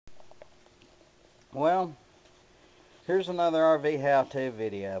Well, here's another RV how-to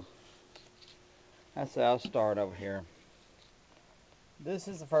video. That's how I'll start over here. This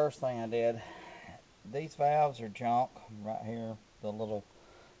is the first thing I did. These valves are junk right here. The little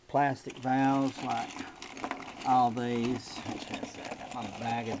plastic valves, like all these. Got my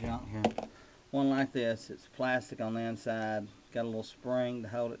bag of junk here. One like this, it's plastic on the inside. Got a little spring to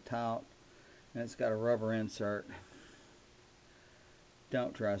hold it taut, and it's got a rubber insert.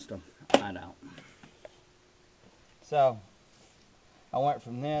 Don't trust them. I don't. So I went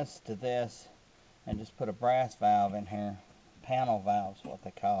from this to this and just put a brass valve in here. Panel valve's what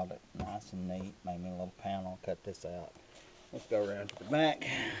they called it. Nice and neat. Made me a little panel. Cut this out. Let's go around to the back.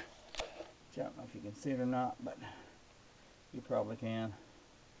 I don't know if you can see it or not, but you probably can.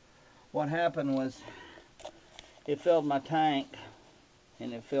 What happened was it filled my tank,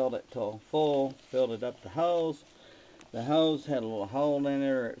 and it filled it till full. Filled it up the hose. The hose had a little hole in it,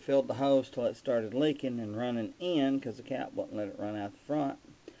 or it filled the hose till it started leaking and running in because the cap wouldn't let it run out the front.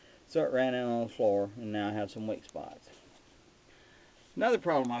 So it ran in on the floor, and now I have some weak spots. Another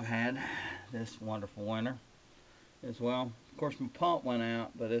problem I've had this wonderful winter is, well, of course my pump went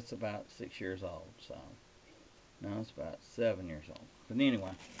out, but it's about 6 years old, so no, it's about 7 years old. But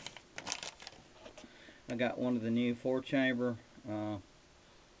anyway, I got one of the new 4-chamber.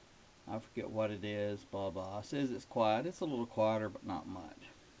 I forget what it is, blah blah. It says it's quiet. It's a little quieter, but not much.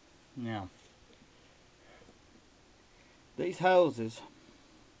 Now, these hoses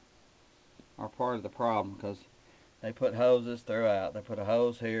are part of the problem because they put hoses throughout. They put a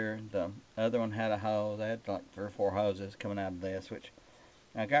hose here. The other one had a hose. I had like 3 or 4 hoses coming out of this, which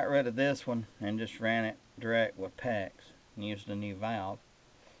I got rid of this one and just ran it direct with PEX and used a new valve.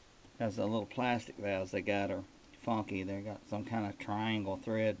 Because the little plastic valves they got are funky. They got some kind of triangle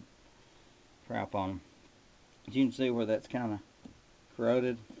thread crap on them. As you can see where that's kind of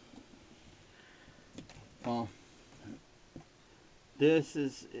corroded. Well, this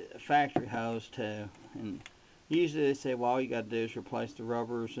is a factory hose too, and usually they say, well, all you got to do is replace the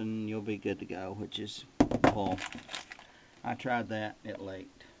rubbers and you'll be good to go, which is bull. I tried that, it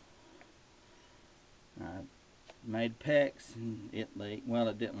leaked. I made PEX and it leaked. Well,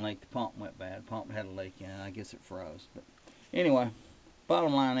 it didn't leak, the pump went bad. The pump had a leak in it, I guess it froze. But anyway,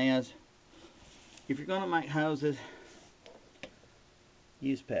 bottom line is, if you're going to make hoses,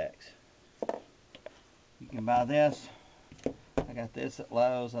 use PEX. You can buy this. I got this at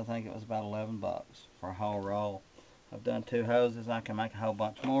Lowe's. I think it was about 11 bucks for a whole roll. I've done 2 hoses. I can make a whole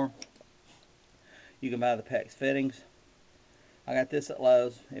bunch more. You can buy the PEX fittings. I got this at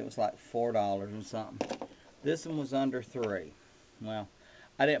Lowe's. It was like $4 and something. This one was under $3. Well,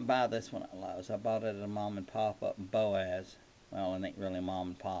 I didn't buy this one at Lowe's. I bought it at a mom and pop up in Boaz. Well, it ain't really mom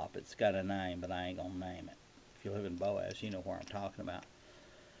and pop. It's got a name, but I ain't gonna name it. If you live in Boaz, you know where I'm talking about.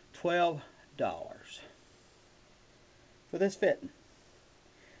 $12 for this fitting.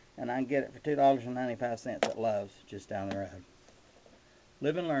 And I can get it for $2.95 at Lowe's, just down the road.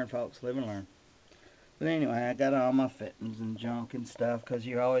 Live and learn, folks. Live and learn. But anyway, I got all my fittings and junk and stuff, because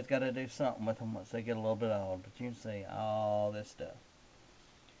you always got to do something with them once they get a little bit old. But you can see all this stuff.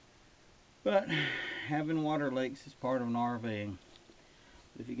 But having water leaks is part of an RV.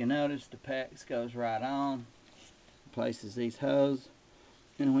 If you can notice, the PEX goes right on, replaces these hoses,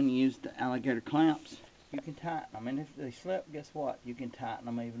 and when you use the alligator clamps, you can tighten them. And if they slip, guess what? You can tighten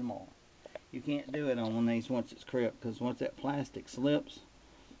them even more. You can't do it on one of these once it's crimped, because once that plastic slips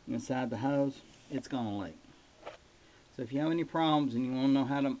inside the hose, it's going to leak. So if you have any problems and you want to know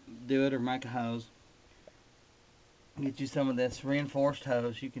how to do it or make a hose, get you some of this reinforced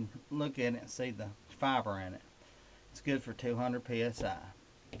hose. You can look at it and see the fiber in it. It's good for 200 psi.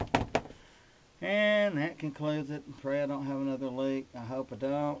 And that concludes it. Pray I don't have another leak. I hope I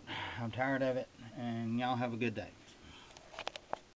don't. I'm tired of it. And y'all have a good day.